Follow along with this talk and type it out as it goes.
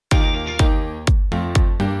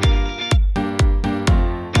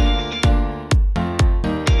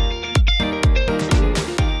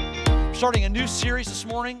starting a new series this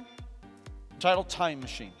morning entitled Time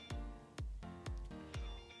Machine.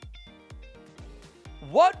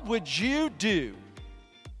 What would you do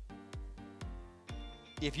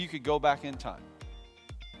if you could go back in time?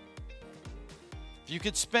 If you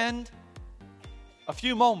could spend a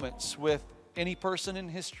few moments with any person in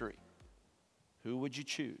history, who would you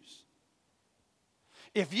choose?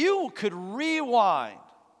 If you could rewind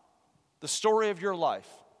the story of your life,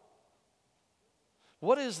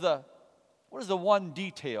 what is the one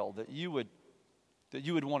detail that you would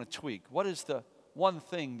want to tweak? What is the one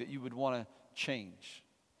thing that you would want to change?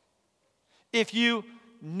 If you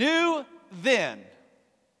knew then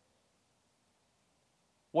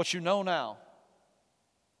what you know now,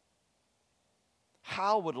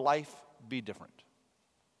 how would life be different?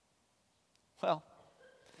 Well,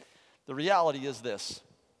 the reality is this: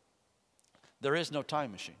 there is no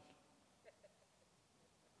time machine.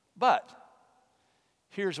 But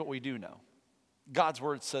here's what we do know. God's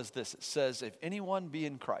word says this. It says, if anyone be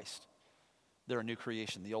in Christ, they're a new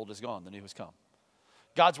creation. The old is gone, the new has come.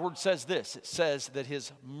 God's word says this. It says that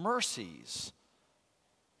his mercies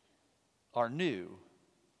are new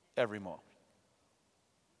every moment.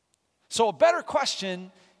 So a better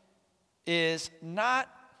question is not,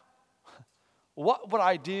 what would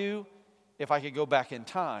I do if I could go back in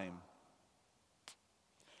time?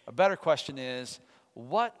 A better question is,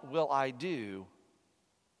 what will I do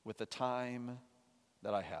with the time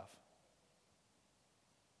that I have?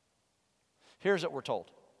 Here's what we're told.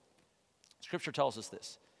 Scripture tells us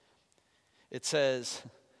this. It says,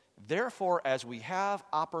 therefore, as we have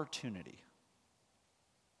opportunity.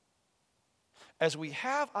 As we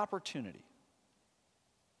have opportunity.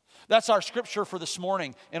 That's our scripture for this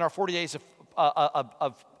morning in our 40 days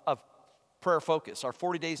of prayer focus, our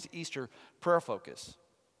 40 days to Easter prayer focus.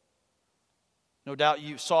 No doubt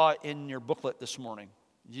you saw it in your booklet this morning.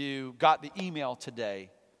 You got the email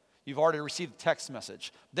today. You've already received the text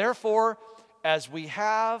message. Therefore, as we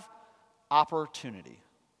have opportunity.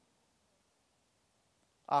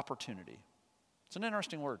 Opportunity. It's an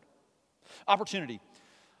interesting word. Opportunity.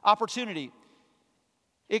 Opportunity.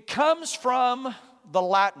 It comes from the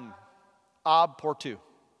Latin, ab portu.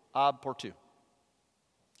 Ab portu.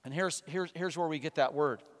 And here's where we get that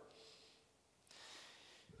word.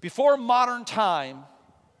 Before modern time,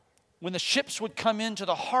 when the ships would come into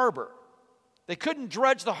the harbor, they couldn't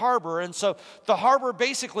dredge the harbor, and so the harbor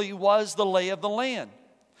basically was the lay of the land.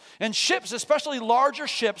 And ships, especially larger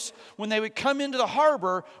ships, when they would come into the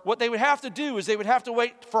harbor, what they would have to do is they would have to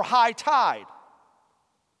wait for high tide.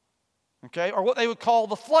 Okay, or what they would call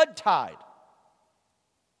the flood tide,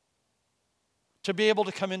 to be able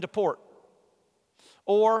to come into port.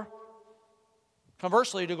 Or,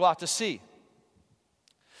 conversely, to go out to sea.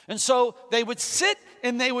 And so they would sit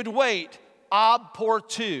and they would wait, ab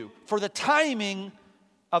portu, for the timing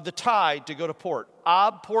of the tide to go to port.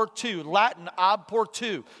 Ab portu, Latin ab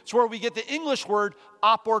portu. It's where we get the English word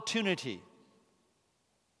opportunity.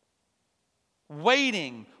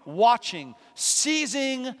 Waiting, watching,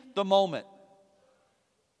 seizing the moment.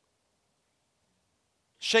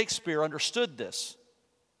 Shakespeare understood this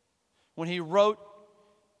when he wrote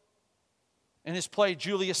in his play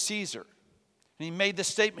Julius Caesar. And he made this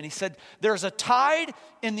statement. He said, there's a tide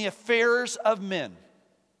in the affairs of men,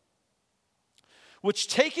 which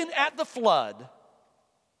taken at the flood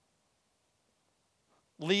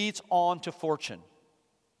leads on to fortune.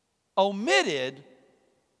 Omitted,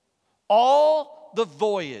 all the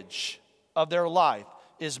voyage of their life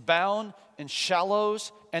is bound in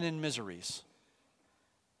shallows and in miseries.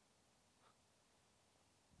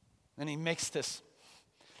 And he makes this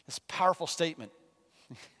powerful statement.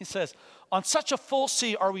 He says, on such a full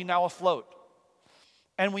sea are we now afloat,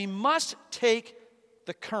 and we must take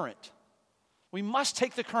the current. We must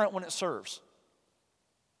take the current when it serves,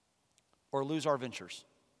 or lose our ventures.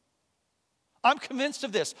 I'm convinced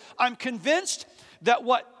of this. I'm convinced that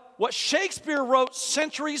what Shakespeare wrote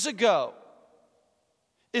centuries ago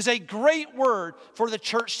is a great word for the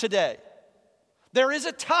church today. There is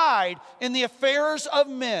a tide in the affairs of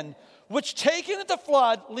men, which taken at the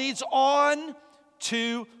flood leads on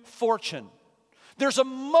to fortune. There's a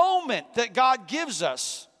moment that God gives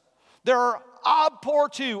us. There are ab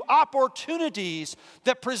portu, opportunities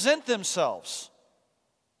that present themselves.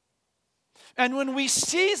 And when we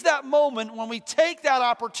seize that moment, when we take that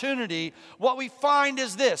opportunity, what we find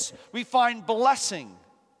is this. We find blessing.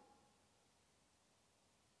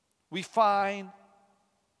 We find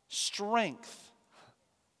strength.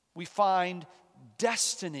 We find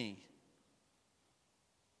destiny.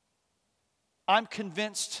 I'm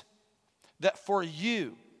convinced that for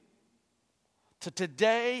you,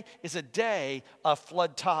 today is a day of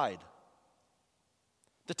flood tide.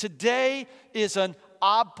 That today is an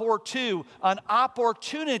opportunity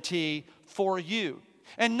for you.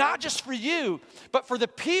 And not just for you, but for the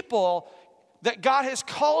people that God has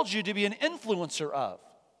called you to be an influencer of.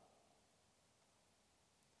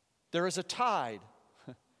 There is a tide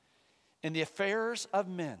in the affairs of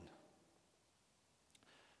men,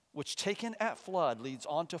 which taken at flood leads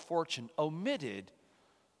on to fortune, omitted,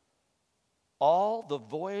 all the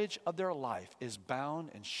voyage of their life is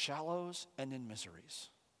bound in shallows and in miseries.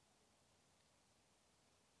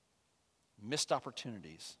 Missed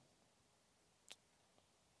opportunities.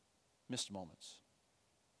 Missed moments.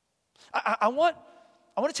 I want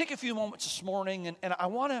to take a few moments this morning, and I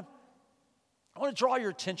want to draw your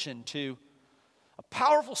attention to a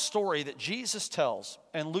powerful story that Jesus tells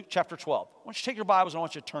in Luke chapter 12. I want you to take your Bibles and I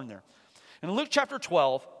want you to turn there. In Luke chapter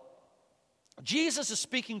 12, Jesus is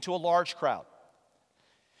speaking to a large crowd.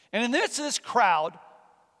 And in the midst of this crowd,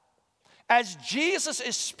 as Jesus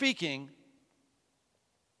is speaking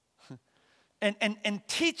and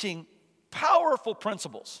teaching powerful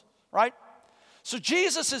principles, right? So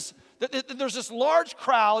Jesus is, there's this large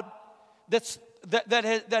crowd that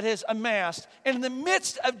has amassed. And in the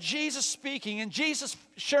midst of Jesus speaking and Jesus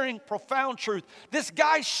sharing profound truth, this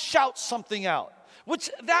guy shouts something out,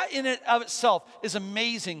 which that in and of itself is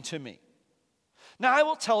amazing to me. Now, I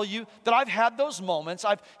will tell you that I've had those moments.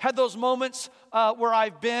 I've had those moments where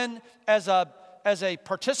I've been as a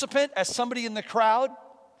participant, as somebody in the crowd,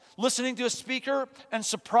 listening to a speaker and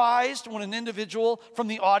surprised when an individual from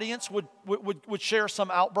the audience would share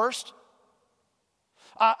some outburst.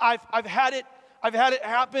 I've had it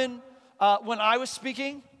happen when I was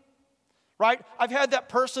speaking, right? I've had that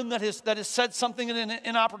person that has said something in an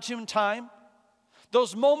inopportune time.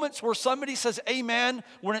 Those moments where somebody says amen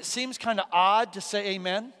when it seems kind of odd to say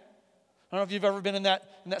amen. I don't know if you've ever been in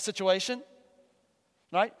that situation,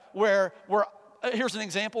 right? Where here's an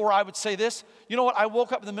example where I would say this. You know what? I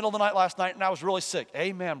woke up in the middle of the night last night and I was really sick.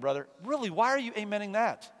 Amen, brother. Really? Why are you amening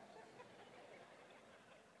that?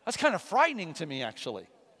 That's kind of frightening to me, actually,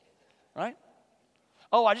 right?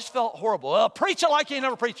 Oh, I just felt horrible. Well, preach it like you ain't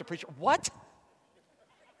never preached it. Preach it. What?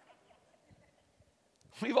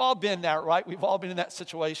 We've all been there, right? We've all been in that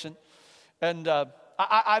situation. And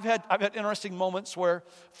I've had interesting moments where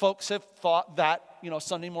folks have thought that,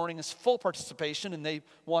 Sunday morning is full participation and they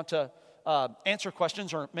want to answer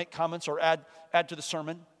questions or make comments or add to the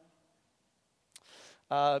sermon.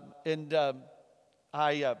 When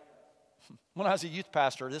I was a youth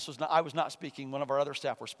pastor, I was not speaking. One of our other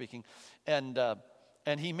staff were speaking, and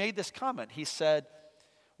he made this comment. He said,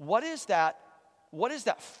 "What is that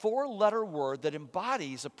 4-letter word that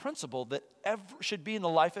embodies a principle that should be in the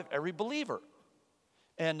life of every believer?"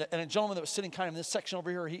 And a gentleman that was sitting kind of in this section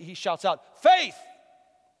over here, he shouts out, "Faith!"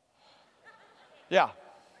 Yeah.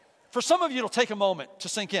 For some of you, it'll take a moment to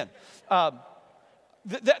sink in.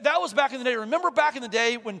 That was back in the day. Remember back in the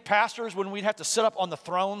day when we'd have to sit up on the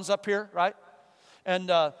thrones up here, right? And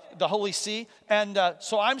the Holy See. And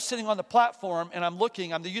so I'm sitting on the platform and I'm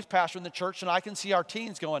the youth pastor in the church, and I can see our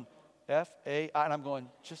teens going, F-A-I, and I'm going,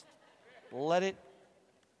 just let it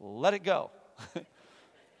go.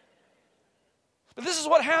 But this is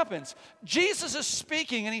what happens. Jesus is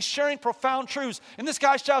speaking and he's sharing profound truths. And this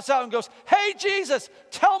guy shouts out and goes, "Hey, Jesus,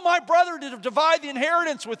 tell my brother to divide the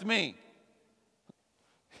inheritance with me."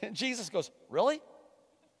 And Jesus goes, "Really?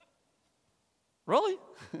 Really?"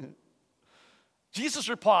 Jesus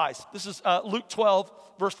replies, this is Luke 12,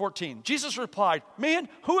 verse 14. Jesus replied, "Man,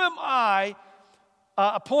 who am I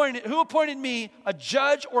who appointed me a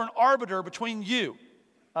judge or an arbiter between you?"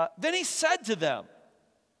 Then he said to them,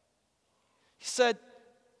 he said,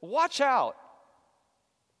 "Watch out.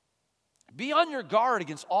 Be on your guard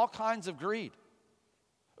against all kinds of greed."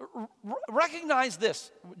 Recognize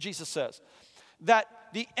this, Jesus says, that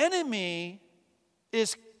the enemy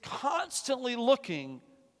is constantly looking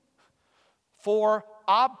for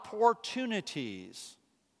opportunities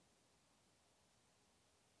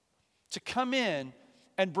to come in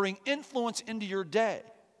and bring influence into your day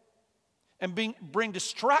and bring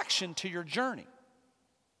distraction to your journey,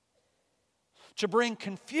 to bring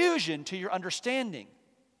confusion to your understanding,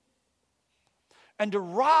 and to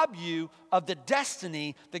rob you of the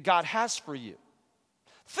destiny that God has for you.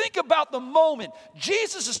 Think about the moment.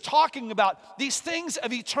 Jesus is talking about these things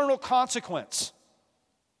of eternal consequence.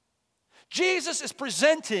 Jesus is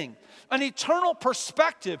presenting an eternal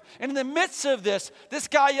perspective. And in the midst of this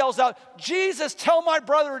guy yells out, "Jesus, tell my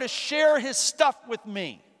brother to share his stuff with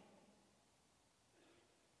me."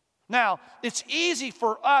 Now, it's easy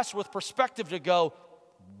for us with perspective to go,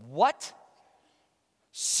 "What?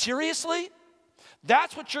 Seriously?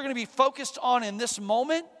 That's what you're going to be focused on in this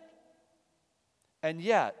moment?" And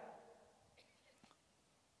yet,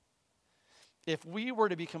 if we were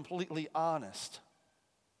to be completely honest,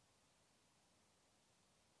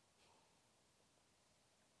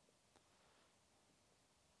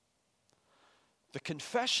 the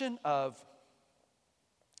confession of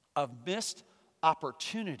missed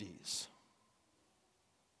opportunities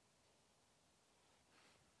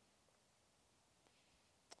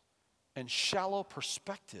and shallow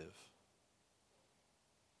perspective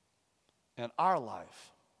in our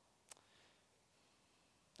life,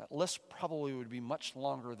 that list probably would be much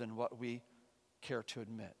longer than what we care to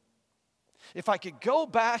admit. If I could go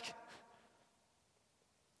back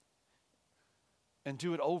and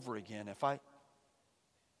do it over again, if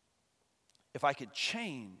I could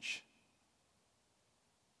change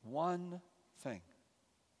one thing.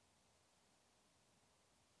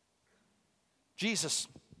 Jesus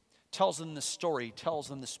tells them this story, tells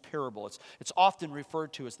them this parable. It's often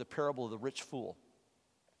referred to as the parable of the rich fool.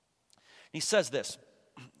 He says this,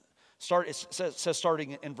 it says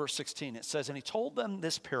starting in verse 16, it says, and he told them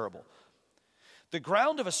this parable. The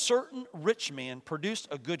ground of a certain rich man produced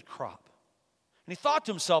a good crop. And he thought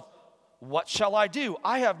to himself, what shall I do?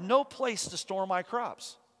 I have no place to store my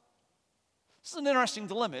crops. This is an interesting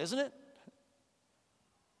dilemma, isn't it?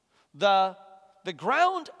 The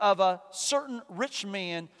ground of a certain rich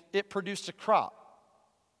man, it produced a crop.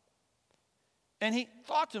 And he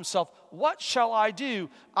thought to himself, what shall I do?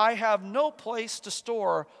 I have no place to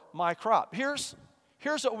store my crop. Here's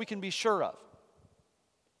what we can be sure of.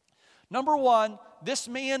 Number one, this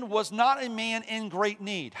man was not a man in great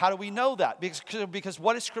need. How do we know that? Because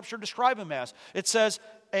what does Scripture describe him as? It says,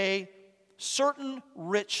 a certain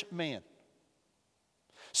rich man.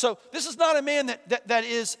 So this is not a man that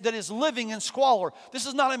is living in squalor. This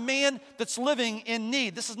is not a man that's living in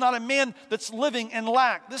need. This is not a man that's living in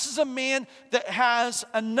lack. This is a man that has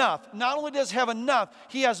enough. Not only does he have enough,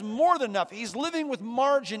 he has more than enough. He's living with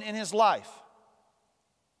margin in his life.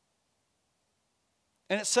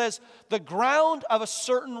 And it says, the ground of a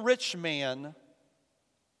certain rich man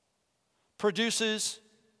produces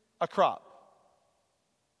a crop.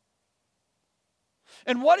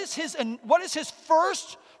 And what is his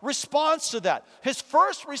first response to that? His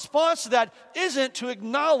first response to that isn't to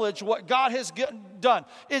acknowledge what God has done.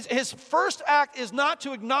 His first act is not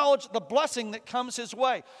to acknowledge the blessing that comes his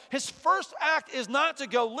way. His first act is not to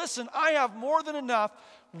go, listen, I have more than enough.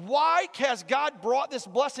 Why has God brought this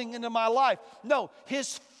blessing into my life? No,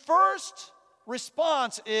 his first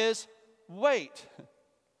response is, wait.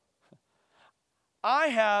 I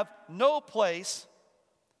have no place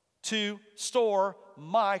to store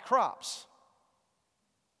my crops.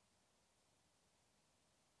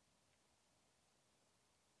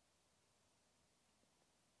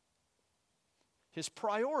 His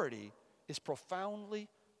priority is profoundly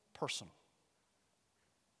personal.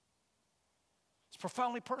 It's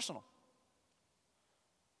profoundly personal.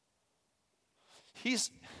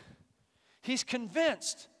 He's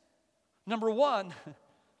convinced, number one,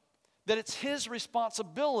 that it's his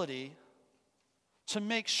responsibility to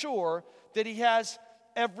make sure that he has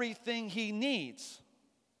everything he needs.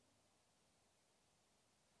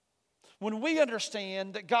 When we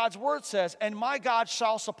understand that God's word says, and my God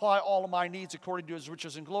shall supply all of my needs according to his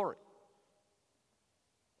riches and glory.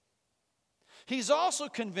 He's also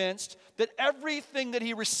convinced that everything that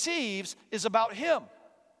he receives is about him.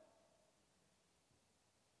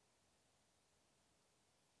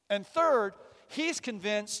 And third, he's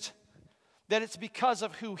convinced that it's because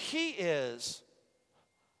of who he is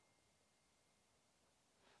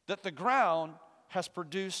that the ground has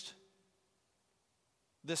produced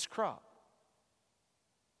this crop.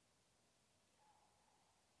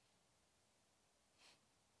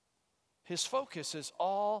 His focus is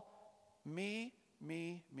all me,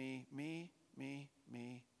 me, me, me, me,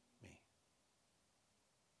 me, me.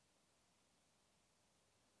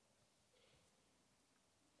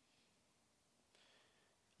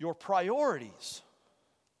 Your priorities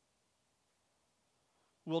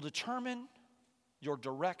will determine your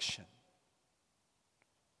direction.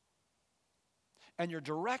 And your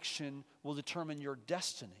direction will determine your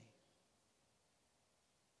destiny.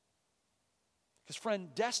 Because, friend,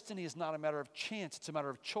 destiny is not a matter of chance, it's a matter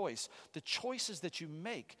of choice. The choices that you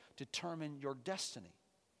make determine your destiny.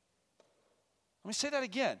 Let me say that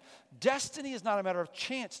again. Destiny is not a matter of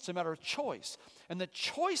chance, it's a matter of choice. And the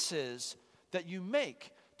choices that you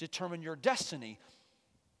make determine your destiny.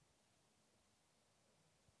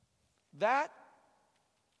 That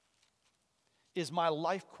is my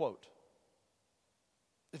life quote.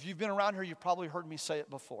 If you've been around here, you've probably heard me say it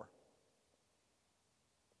before.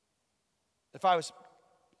 If I was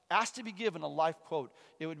asked to be given a life quote,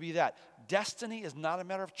 it would be that destiny is not a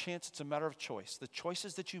matter of chance, it's a matter of choice. The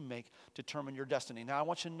choices that you make determine your destiny. Now, I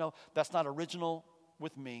want you to know that's not original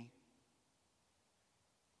with me,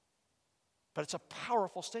 but it's a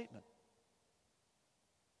powerful statement.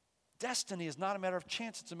 Destiny is not a matter of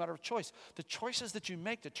chance, it's a matter of choice. The choices that you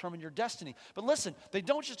make determine your destiny. But listen, they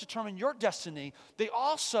don't just determine your destiny, they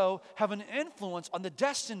also have an influence on the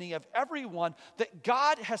destiny of everyone that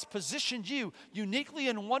God has positioned you, uniquely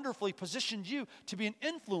and wonderfully positioned you to be an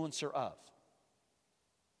influencer of.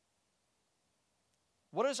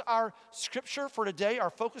 What does our scripture for today, our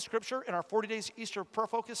focus scripture in our 40 Days Easter Prayer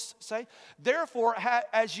Focus say? Therefore,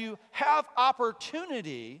 as you have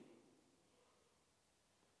opportunity,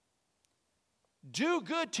 do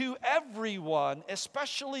good to everyone,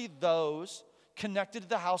 especially those connected to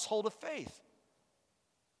the household of faith.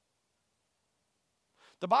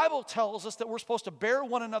 The Bible tells us that we're supposed to bear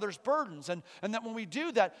one another's burdens, and that when we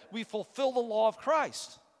do that, we fulfill the law of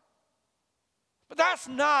Christ. But that's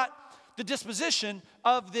not the disposition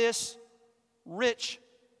of this rich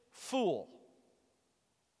fool.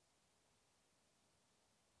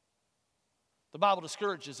 The Bible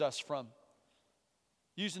discourages us from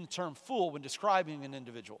using the term fool when describing an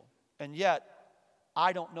individual. And yet,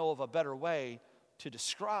 I don't know of a better way to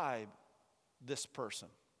describe this person.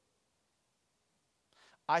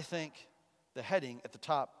 I think the heading at the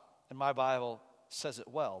top in my Bible says it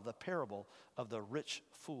well, the parable of the rich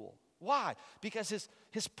fool. Why? Because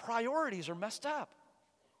his priorities are messed up.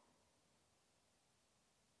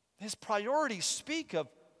 His priorities speak of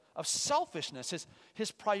selfishness.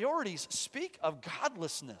 His priorities speak of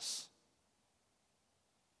godlessness.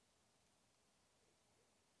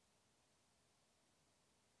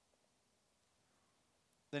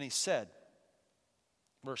 Then he said,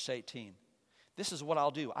 verse 18, this is what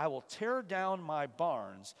I'll do. I will tear down my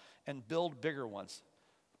barns and build bigger ones.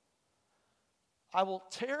 I will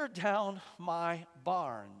tear down my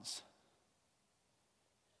barns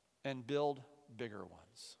and build bigger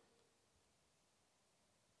ones.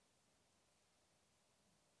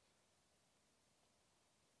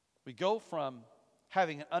 We go from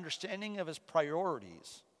having an understanding of his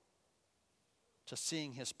priorities to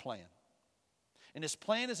seeing his plan. And his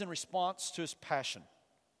plan is in response to his passion,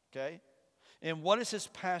 okay? And what is his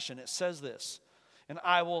passion? It says this, and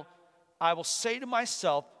I will say to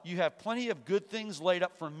myself, you have plenty of good things laid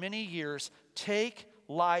up for many years. Take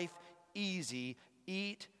life easy,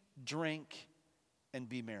 eat, drink, and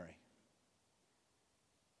be merry.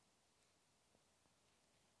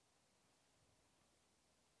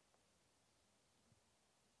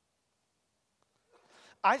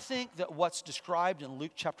 I think that what's described in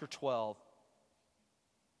Luke chapter 12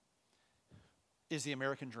 is the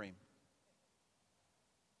American dream.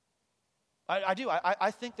 I do.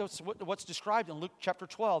 I think that's what's described in Luke chapter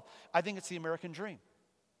 12. I think it's the American dream.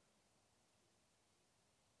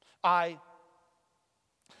 I'm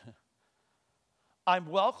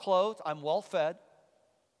well clothed. I'm well fed.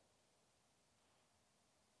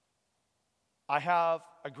 I have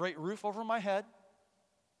a great roof over my head.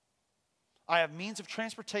 I have means of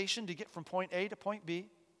transportation to get from point A to point B.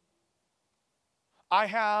 I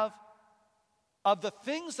have, of the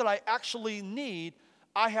things that I actually need,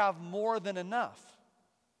 I have more than enough.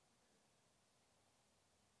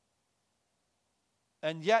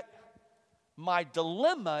 And yet, my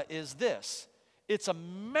dilemma is this. It's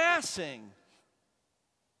amassing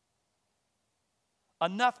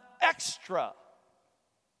enough extra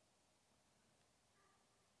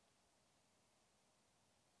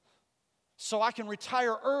so I can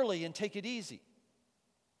retire early and take it easy.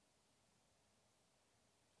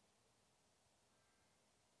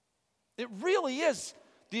 It really is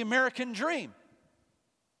the American dream,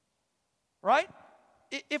 right?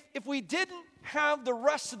 If we didn't have the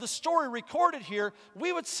rest of the story recorded here,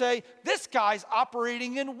 we would say this guy's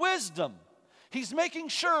operating in wisdom. He's making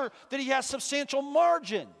sure that he has substantial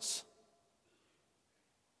margins.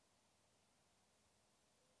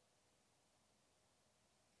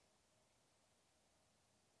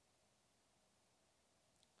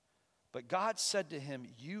 But God said to him,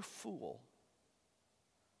 "You fool,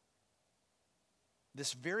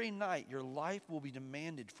 this very night your life will be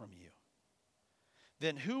demanded from you.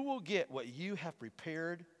 Then who will get what you have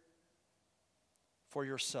prepared for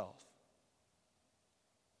yourself?"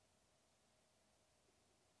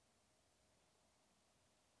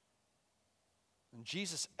 And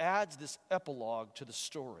Jesus adds this epilogue to the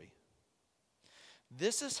story.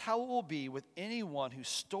 This is how it will be with anyone who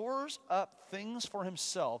stores up things for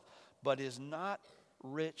himself, but is not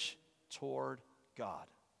rich toward God.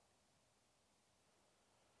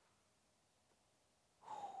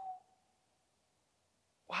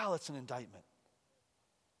 wow, it's an indictment.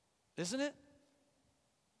 Isn't it?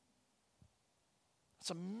 It's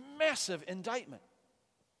a massive indictment.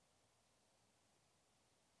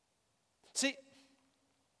 See,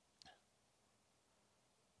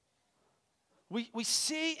 we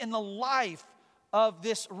see in the life of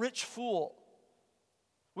this rich fool,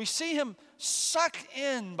 we see him sucked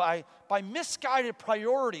in by misguided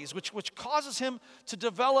priorities, which causes him to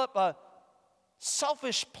develop a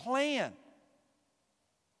selfish plan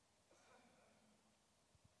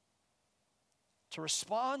to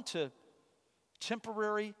respond to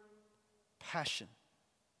temporary passion.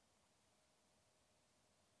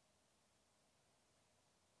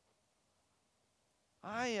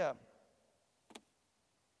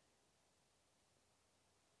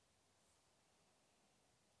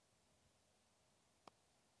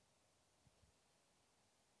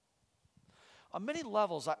 On many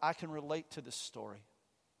levels, I can relate to this story.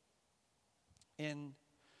 In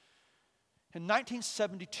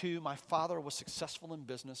 1972, my father was successful in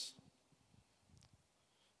business.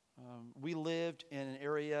 We lived in an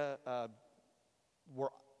area where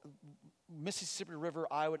Mississippi River,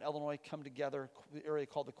 Iowa, and Illinois come together, the area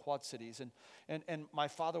called the Quad Cities. And my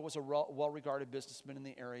father was a well-regarded businessman in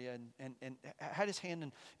the area and had his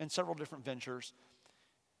hand in several different ventures.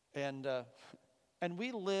 And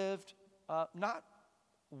we lived, not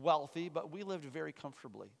wealthy, but we lived very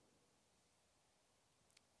comfortably.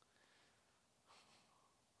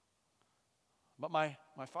 But my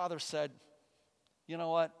father said, you know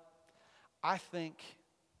what? I think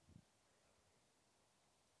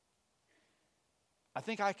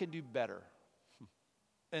I can do better.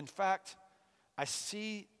 In fact, I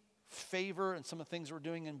see favor in some of the things we're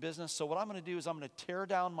doing in business. So what I'm going to do is I'm going to tear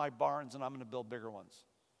down my barns and I'm going to build bigger ones.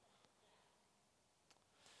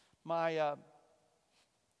 My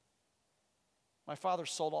father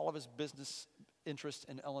sold all of his business interests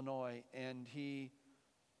in Illinois, and he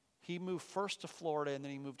moved first to Florida, and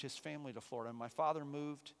then he moved his family to Florida. And my father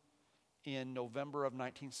moved in November of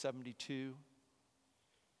 1972.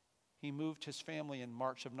 He moved his family in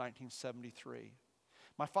March of 1973.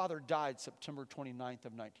 My father died September 29th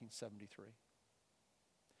of 1973.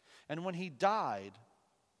 And when he died,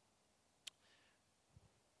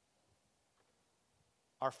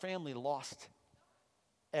 our family lost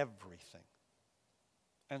everything.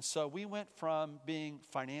 And so we went from being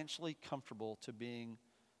financially comfortable to being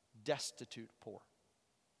destitute poor.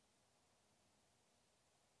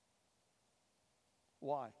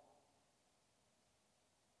 Why?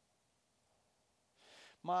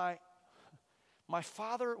 My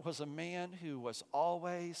father was a man who was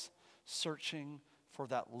always searching for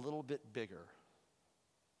that little bit bigger,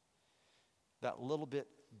 that little bit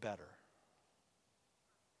better.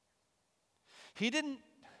 He didn't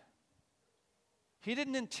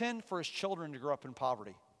intend for his children to grow up in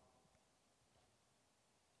poverty.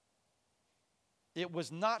 It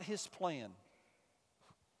was not his plan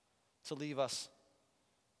to leave us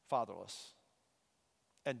fatherless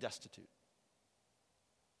and destitute.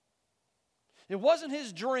 It wasn't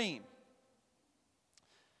his dream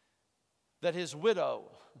that his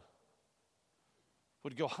widow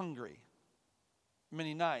would go hungry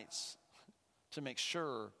many nights to make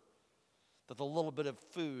sure that the little bit of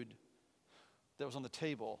food that was on the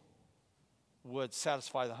table would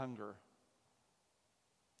satisfy the hunger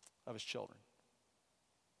of his children.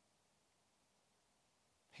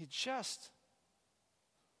 He just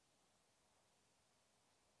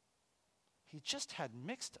had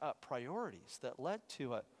mixed up priorities that led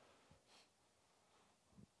to an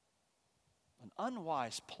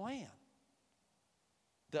unwise plan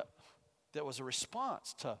that was a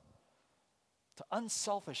response to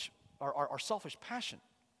unselfish or selfish passion.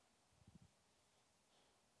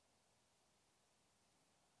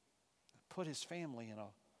 Put his family in a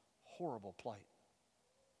horrible plight.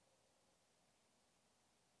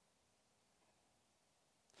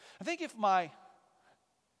 I think if my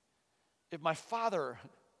father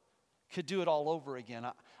could do it all over again,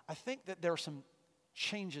 I think that there are some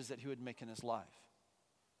changes that he would make in his life.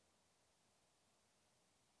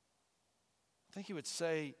 I think he would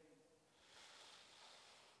say,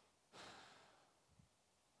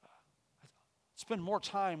 spend more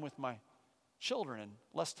time with my children and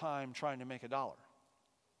less time trying to make a dollar.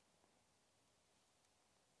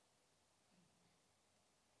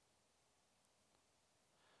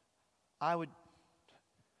 I would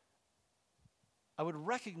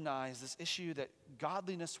recognize this issue that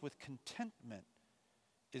godliness with contentment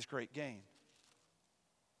is great gain.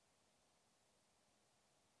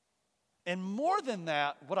 And more than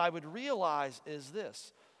that, what I would realize is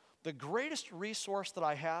this: the greatest resource that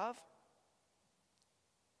I have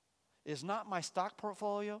is not my stock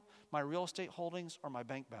portfolio, my real estate holdings, or my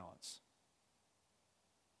bank balance.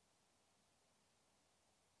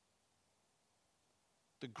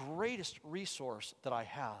 The greatest resource that I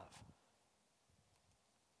have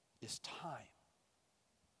is time.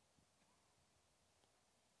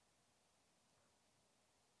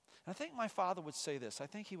 And I think my father would say this. I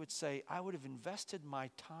think he would say, I would have invested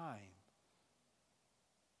my time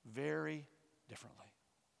very differently.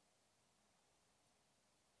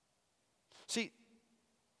 See,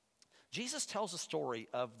 Jesus tells a story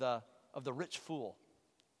of the rich fool.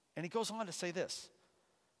 And he goes on to say this.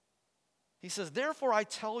 He says, therefore I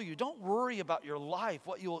tell you, don't worry about your life,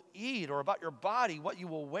 what you will eat, or about your body, what you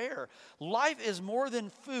will wear. Life is more than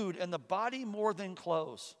food, and the body more than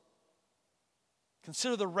clothes.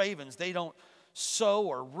 Consider the ravens. They don't sow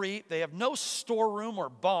or reap. They have no storeroom or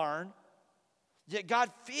barn. Yet God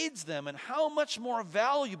feeds them, and how much more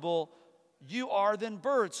valuable you are than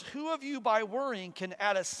birds. Who of you by worrying can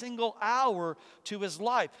add a single hour to his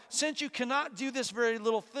life? Since you cannot do this very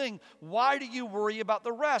little thing, why do you worry about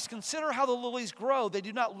the rest? Consider how the lilies grow. They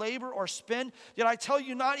do not labor or spin. Yet I tell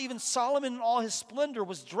you, not even Solomon in all his splendor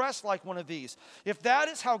was dressed like one of these. If that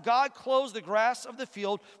is how God clothes the grass of the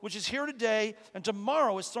field, which is here today and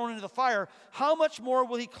tomorrow is thrown into the fire, how much more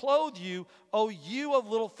will he clothe you, O you of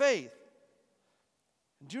little faith?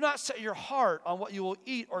 Do not set your heart on what you will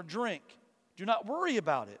eat or drink. Do not worry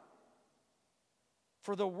about it.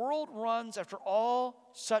 For the world runs after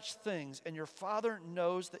all such things, and your Father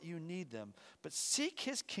knows that you need them. But seek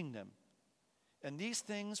his kingdom, and these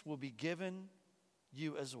things will be given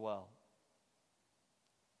you as well.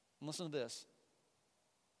 And listen to this.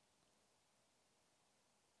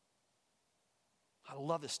 I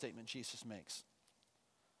love this statement Jesus makes.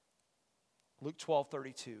 Luke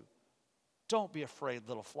 12:32. Don't be afraid,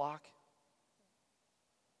 little flock.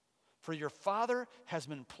 For your Father has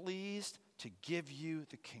been pleased to give you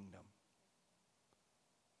the kingdom.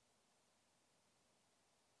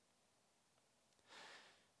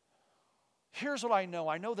 Here's what I know.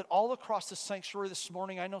 I know that all across the sanctuary this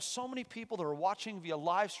morning, I know so many people that are watching via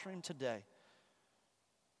live stream today,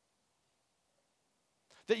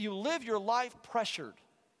 that you live your life pressured.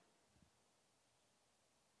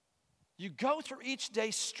 You go through each day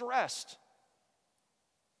stressed.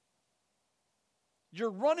 You're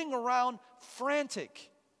running around frantic.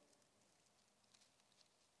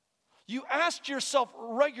 You ask yourself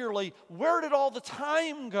regularly, where did all the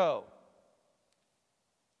time go?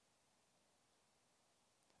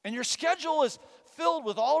 And your schedule is filled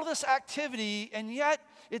with all of this activity, and yet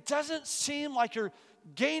it doesn't seem like you're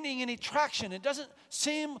gaining any traction. It doesn't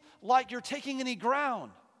seem like you're taking any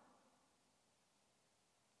ground.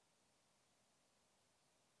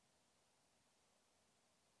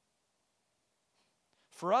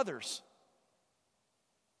 For others,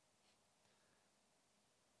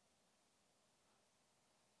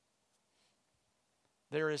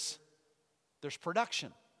 there's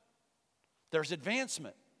production. There's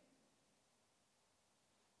advancement.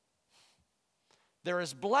 There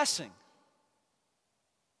is blessing.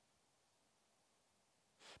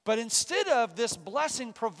 But instead of this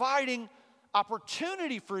blessing providing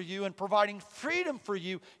opportunity for you and providing freedom for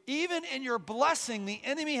you, even in your blessing, the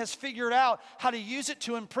enemy has figured out how to use it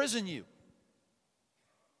to imprison you.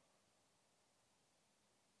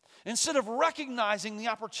 Instead of recognizing the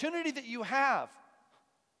opportunity that you have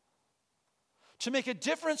to make a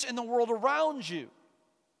difference in the world around you,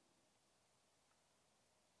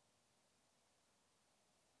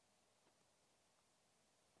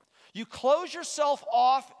 you close yourself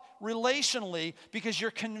off relationally because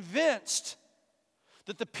you're convinced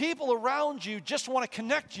that the people around you just want to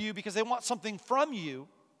connect you because they want something from you.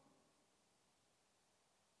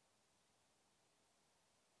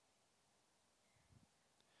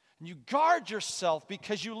 And you guard yourself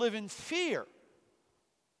because you live in fear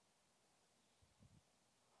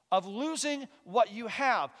of losing what you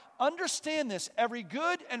have. Understand this, every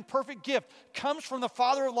good and perfect gift comes from the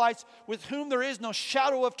Father of lights, with whom there is no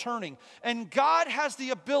shadow of turning. And God has the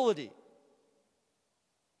ability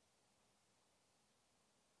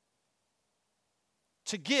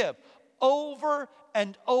to give over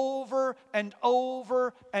and over and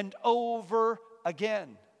over and over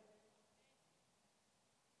again.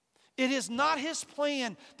 It is not his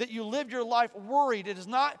plan that you live your life worried. It is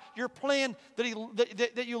not your plan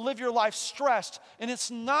that you live your life stressed. And it's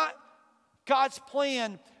not God's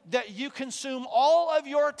plan that you consume all of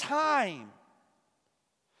your time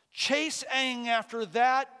chasing after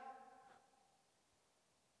that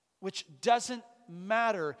which doesn't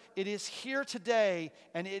matter. It is here today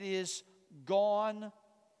and it is gone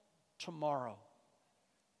tomorrow.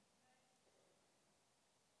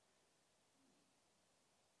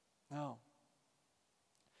 No.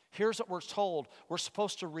 Here's what we're told. We're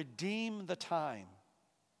supposed to redeem the time.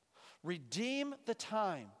 Redeem the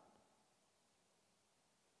time.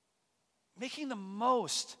 Making the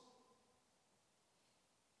most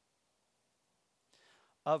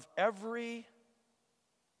of every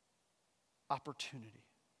opportunity.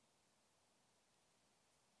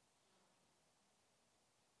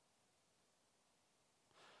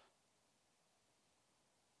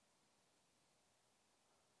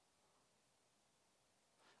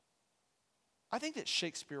 I think that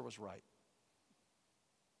Shakespeare was right.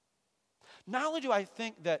 Not only do I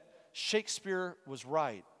think that Shakespeare was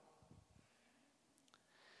right,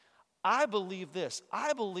 I believe this.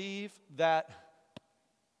 I believe that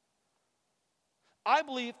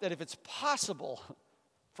if it's possible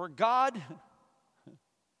for God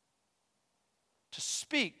to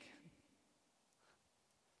speak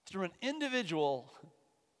through an individual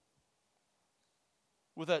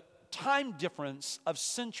with a time difference of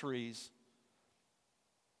centuries,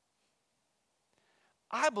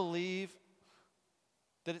 I believe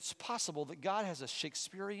that it's possible that God has a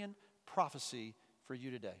Shakespearean prophecy for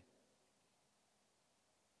you today.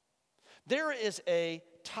 There is a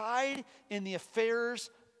tide in the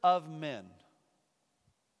affairs of men.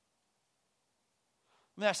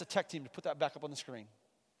 I'm going to ask the tech team to put that back up on the screen.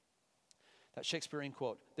 That Shakespearean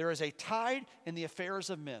quote. There is a tide in the affairs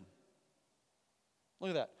of men. Look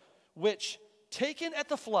at that. Which, taken at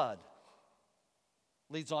the flood,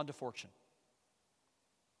 leads on to fortune.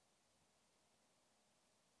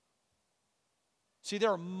 See,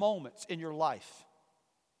 there are moments in your life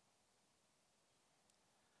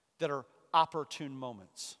that are opportune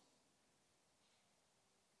moments.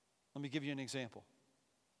 Let me give you an example.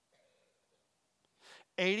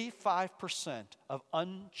 85% of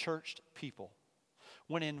unchurched people,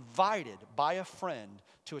 when invited by a friend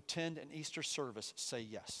to attend an Easter service, say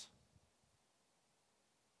yes.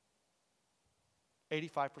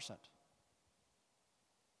 85%.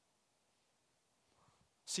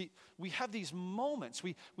 See, we have these moments,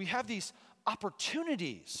 we have these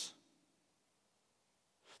opportunities.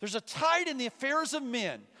 There's a tide in the affairs of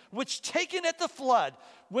men, which taken at the flood,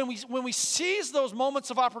 when we seize those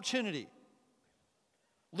moments of opportunity,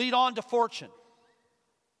 lead on to fortune.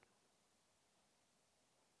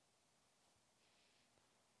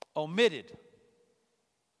 Omitted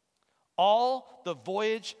all the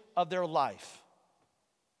voyage of their life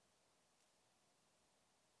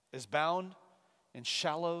is bound in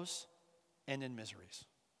shallows and in miseries.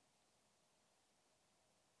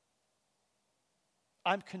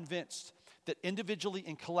 I'm convinced that individually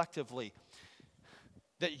and collectively,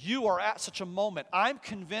 that you are at such a moment. I'm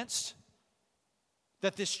convinced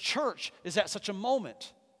that this church is at such a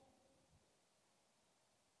moment.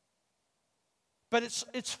 But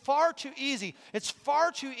it's far too easy. It's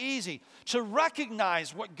far too easy to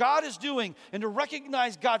recognize what God is doing and to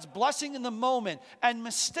recognize God's blessing in the moment and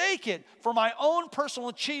mistake it for my own personal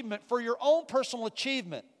achievement, for your own personal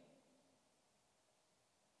achievement.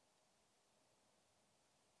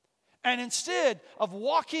 And instead of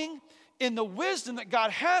walking in the wisdom that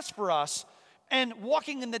God has for us and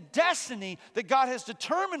walking in the destiny that God has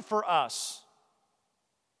determined for us,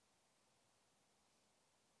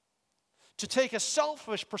 to take a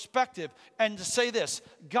selfish perspective and to say this: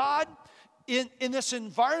 God, in this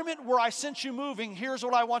environment where I sense you moving, here's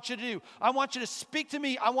what I want you to do. I want you to speak to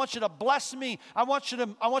me. I want you to bless me. I want you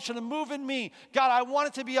to move in me. God, I want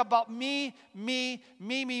it to be about me. Now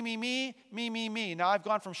I've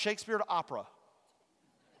gone from Shakespeare to opera.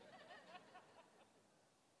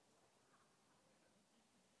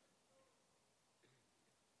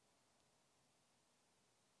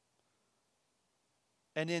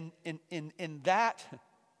 And in that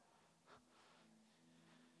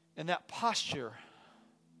posture,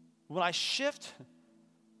 when I shift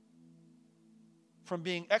from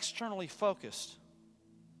being externally focused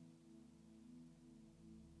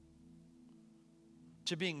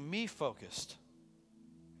to being me focused,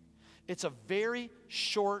 it's a very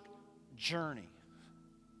short journey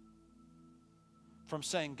from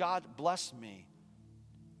saying, God bless me,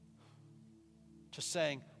 to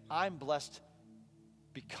saying, I'm blessed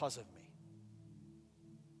because of me.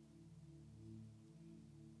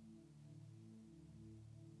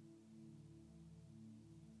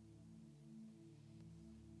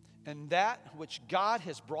 And that which God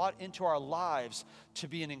has brought into our lives to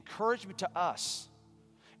be an encouragement to us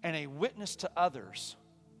and a witness to others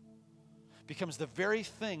becomes the very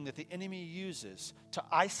thing that the enemy uses to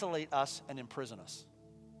isolate us and imprison us.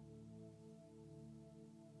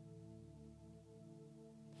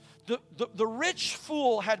 The rich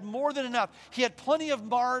fool had more than enough. He had plenty of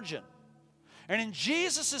margin. And in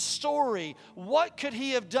Jesus' story, what could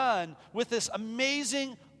he have done with this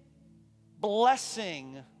amazing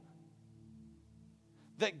blessing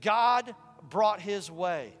that God brought his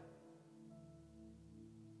way?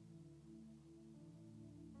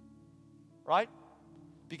 Right?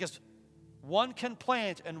 Because one can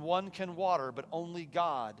plant and one can water, but only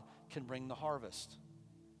God can bring the harvest.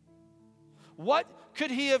 What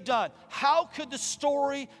could he have done? How could the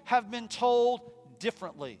story have been told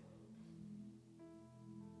differently?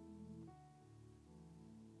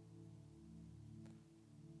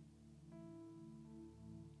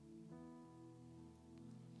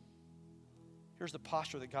 Here's the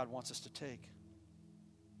posture that God wants us to take.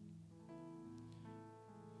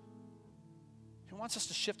 He wants us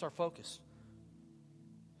to shift our focus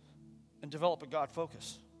and develop a God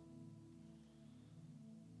focus.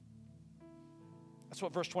 That's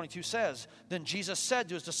what verse 22 says. Then Jesus said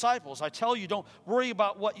to his disciples, I tell you, don't worry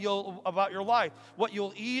about about your life, what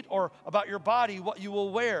you'll eat, or about your body, what you will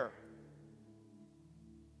wear.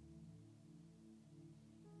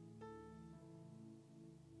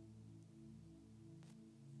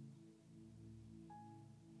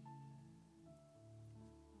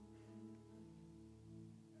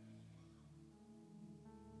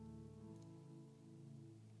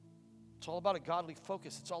 It's all about a godly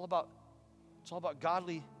focus. It's all about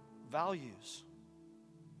godly values.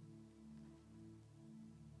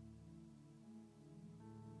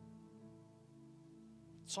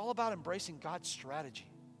 It's all about embracing God's strategy.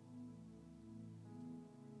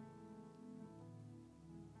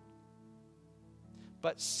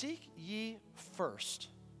 But seek ye first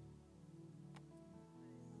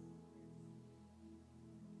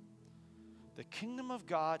the kingdom of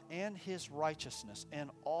God and his righteousness,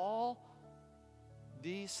 and all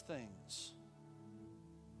these things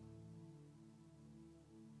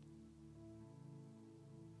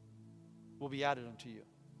will be added unto you.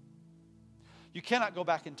 You cannot go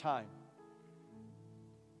back in time.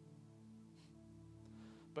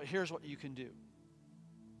 But here's what you can do.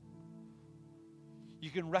 You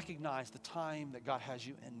can recognize the time that God has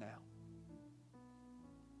you in now.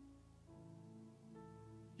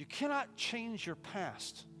 You cannot change your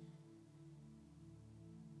past.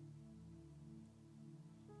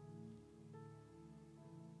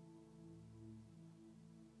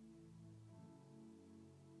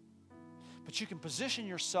 But you can position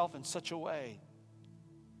yourself in such a way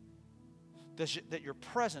that your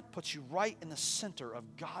present puts you right in the center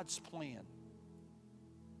of God's plan.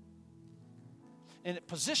 And it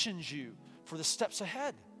positions you for the steps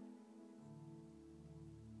ahead.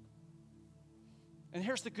 And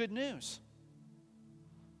here's the good news.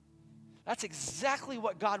 That's exactly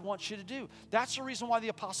what God wants you to do. That's the reason why the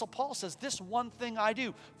Apostle Paul says, this one thing I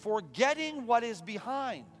do, forgetting what is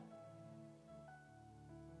behind.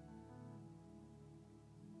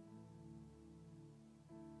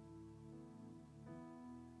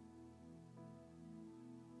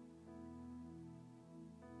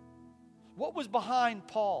 What was behind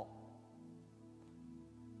Paul?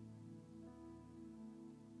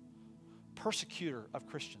 Persecutor of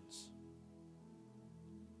Christians.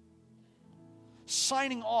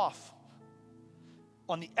 Signing off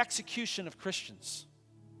on the execution of Christians.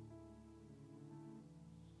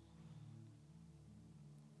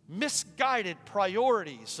 Misguided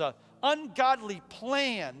priorities, ungodly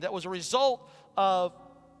plan that was a result of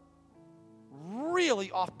really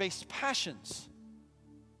off-base passions.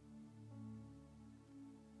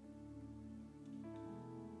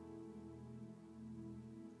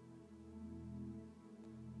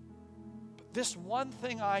 This one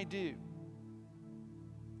thing I do,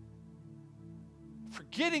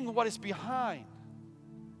 forgetting what is behind.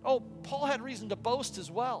 Oh, Paul had reason to boast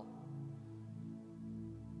as well.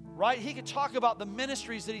 Right? He could talk about the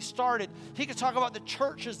ministries that he started. He could talk about the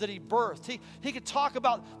churches that he birthed. He could talk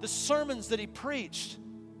about the sermons that he preached.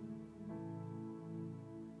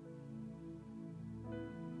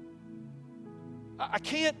 I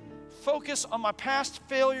can't focus on my past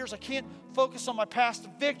failures. I can't focus on my past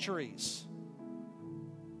victories.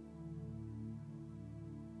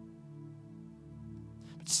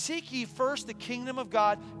 Seek ye first the kingdom of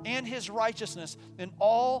God and his righteousness, and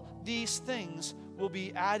all these things will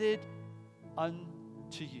be added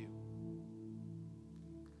unto you.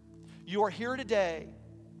 You are here today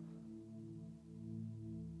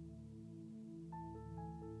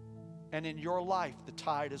and in your life the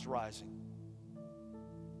tide is rising.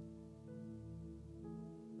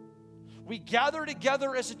 We gather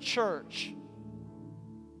together as a church.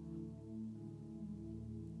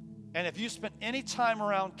 And if you spent any time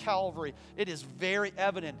around Calvary, it is very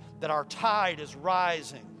evident that our tide is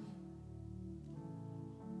rising.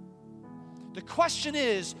 The question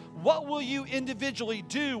is, what will you individually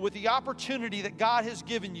do with the opportunity that God has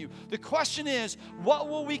given you? The question is, what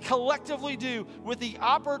will we collectively do with the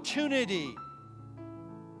opportunity?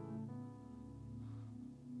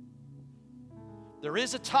 There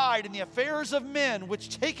is a tide in the affairs of men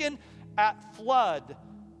which, taken at flood,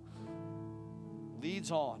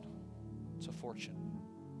 leads on to fortune.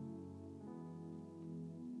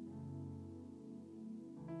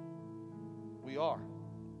 We are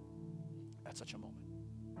at such a moment.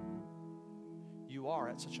 You are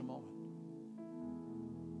at such a moment.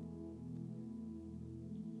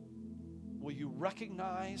 Will you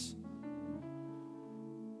recognize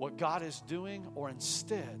what God is doing, or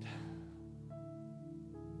instead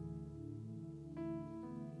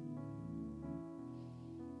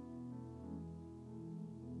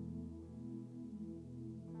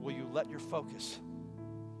will you let your focus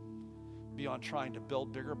be on trying to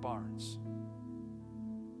build bigger barns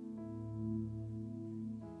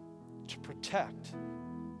to protect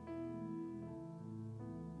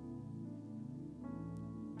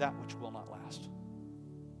that which will not last?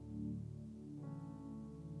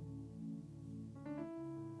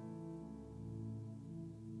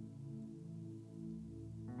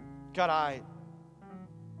 God, I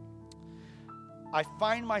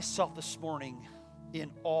find myself this morning in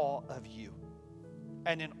awe of you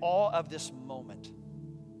and in awe of this moment.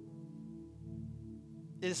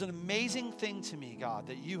 It is an amazing thing to me, God,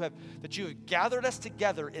 that you have gathered us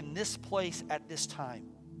together in this place at this time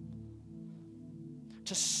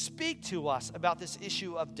to speak to us about this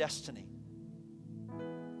issue of destiny.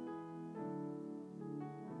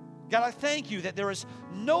 God, I thank you that there is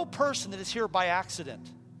no person that is here by accident,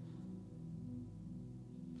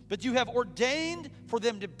 but you have ordained for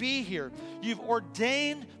them to be here. You've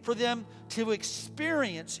ordained for them to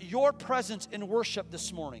experience your presence in worship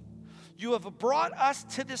this morning. You have brought us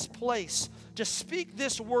to this place to speak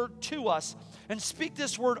this word to us and speak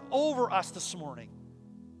this word over us this morning.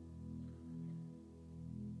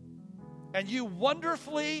 And you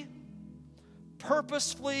wonderfully,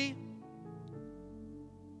 purposefully,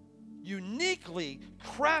 uniquely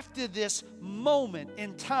crafted this moment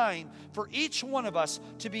in time for each one of us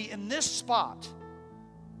to be in this spot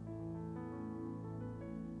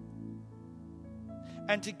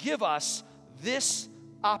and to give us this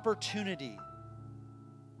opportunity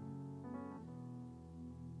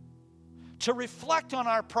to reflect on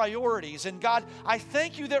our priorities. And God, I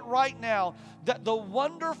thank you that right now, that the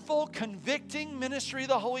wonderful convicting ministry of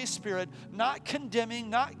the Holy Spirit, not condemning,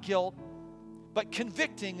 not guilt, but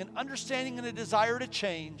convicting and understanding and a desire to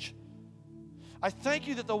change. I thank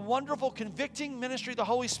you that the wonderful convicting ministry of the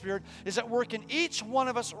Holy Spirit is at work in each one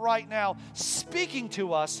of us right now, speaking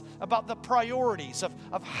to us about the priorities of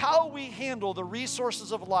how we handle the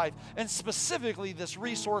resources of life, and specifically this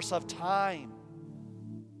resource of time.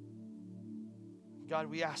 God,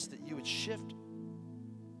 we ask that you would shift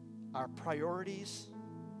our priorities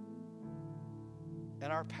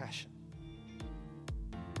and our passion.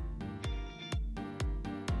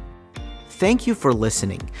 Thank you for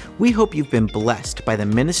listening. We hope you've been blessed by the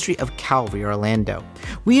ministry of Calvary Orlando.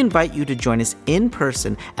 We invite you to join us in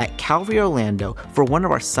person at Calvary Orlando for one of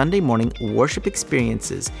our Sunday morning worship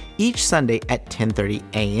experiences each Sunday at 10:30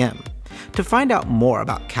 a.m. To find out more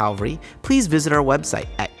about Calvary, please visit our website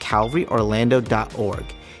at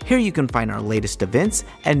calvaryorlando.org. Here you can find our latest events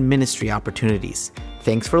and ministry opportunities.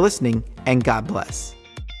 Thanks for listening, and God bless.